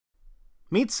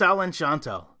Meet Sal and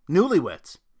Chantal,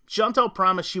 newlyweds. Chantal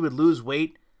promised she would lose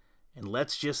weight, and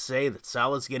let's just say that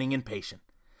Sal is getting impatient.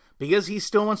 Because he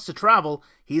still wants to travel,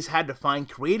 he's had to find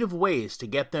creative ways to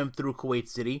get them through Kuwait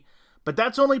City, but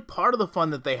that's only part of the fun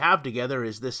that they have together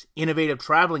is this innovative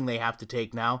traveling they have to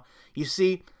take now. You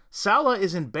see, Salah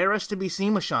is embarrassed to be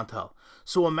seen with Chantal,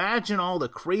 so imagine all the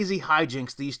crazy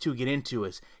hijinks these two get into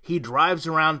as he drives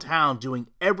around town doing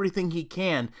everything he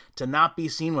can to not be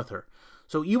seen with her.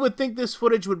 So you would think this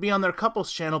footage would be on their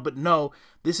couples channel, but no,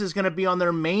 this is going to be on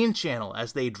their main channel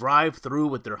as they drive through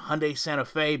with their Hyundai Santa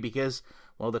Fe because,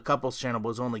 well, the couples channel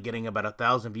was only getting about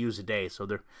 1,000 views a day, so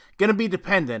they're going to be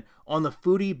dependent on the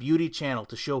Foodie Beauty channel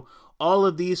to show all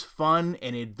of these fun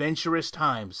and adventurous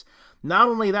times. Not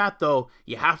only that, though,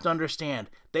 you have to understand,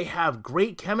 they have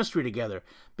great chemistry together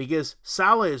because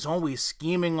Salah is always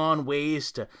scheming on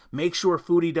ways to make sure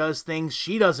Foodie does things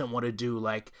she doesn't want to do,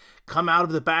 like come out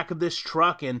of the back of this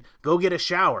truck and go get a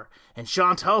shower. And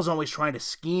Chantal's always trying to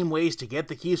scheme ways to get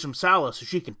the keys from Salah so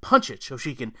she can punch it, so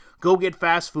she can go get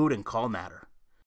fast food and call Natter.